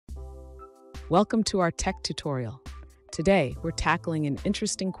Welcome to our tech tutorial. Today, we're tackling an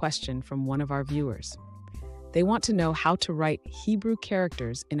interesting question from one of our viewers. They want to know how to write Hebrew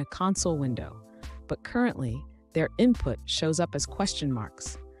characters in a console window, but currently, their input shows up as question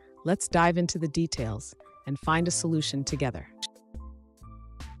marks. Let's dive into the details and find a solution together.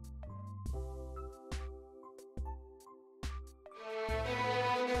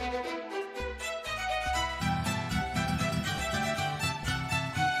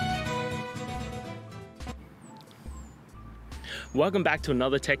 Welcome back to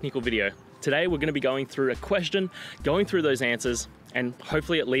another technical video. Today we're going to be going through a question, going through those answers, and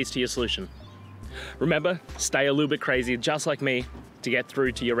hopefully it leads to your solution. Remember, stay a little bit crazy, just like me, to get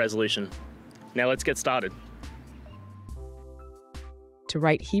through to your resolution. Now let's get started. To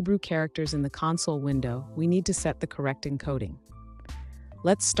write Hebrew characters in the console window, we need to set the correct encoding.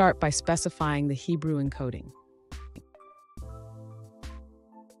 Let's start by specifying the Hebrew encoding.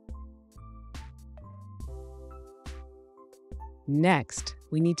 Next,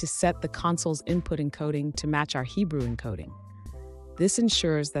 we need to set the console's input encoding to match our Hebrew encoding. This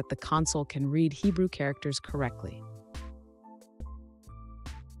ensures that the console can read Hebrew characters correctly.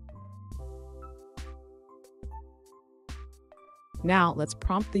 Now, let's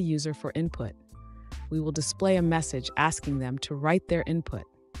prompt the user for input. We will display a message asking them to write their input.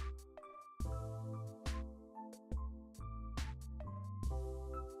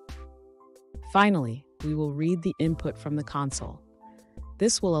 Finally, we will read the input from the console.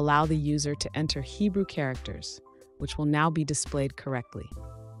 This will allow the user to enter Hebrew characters, which will now be displayed correctly.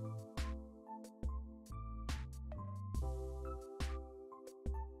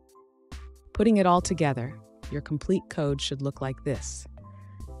 Putting it all together, your complete code should look like this.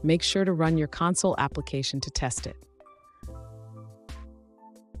 Make sure to run your console application to test it.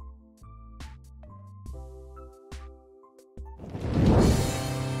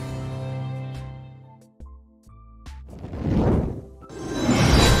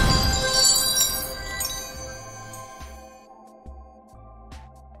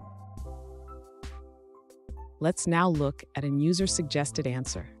 Let's now look at a user-suggested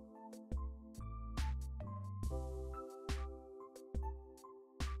answer.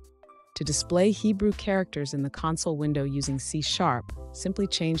 To display Hebrew characters in the console window using C#, simply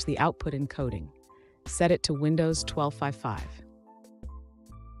change the output encoding. Set it to Windows 12.55.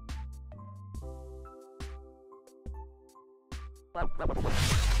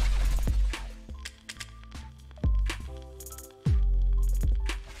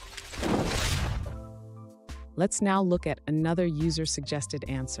 Let's now look at another user-suggested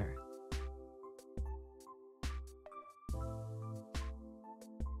answer.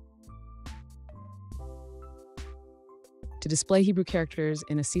 To display Hebrew characters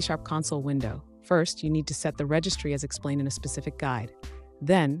in a C# console window, first you need to set the registry as explained in a specific guide.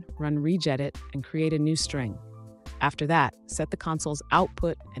 Then, run regedit and create a new string. After that, set the console's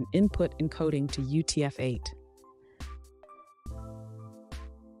output and input encoding to UTF-8.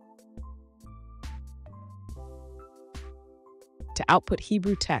 To output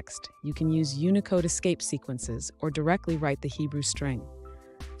Hebrew text, you can use Unicode escape sequences or directly write the Hebrew string.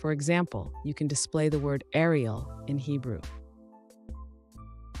 For example, you can display the word Ariel in Hebrew.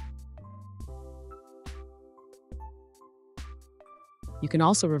 You can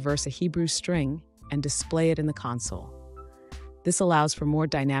also reverse a Hebrew string and display it in the console. This allows for more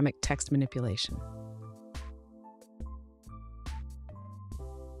dynamic text manipulation.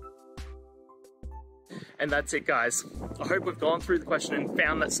 And that's it, guys. I hope we've gone through the question and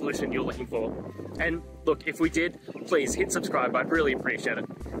found that solution you're looking for. And look, if we did, please hit subscribe. I'd really appreciate it.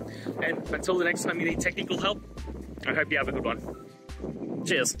 And until the next time you need technical help, I hope you have a good one.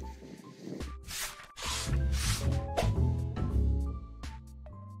 Cheers.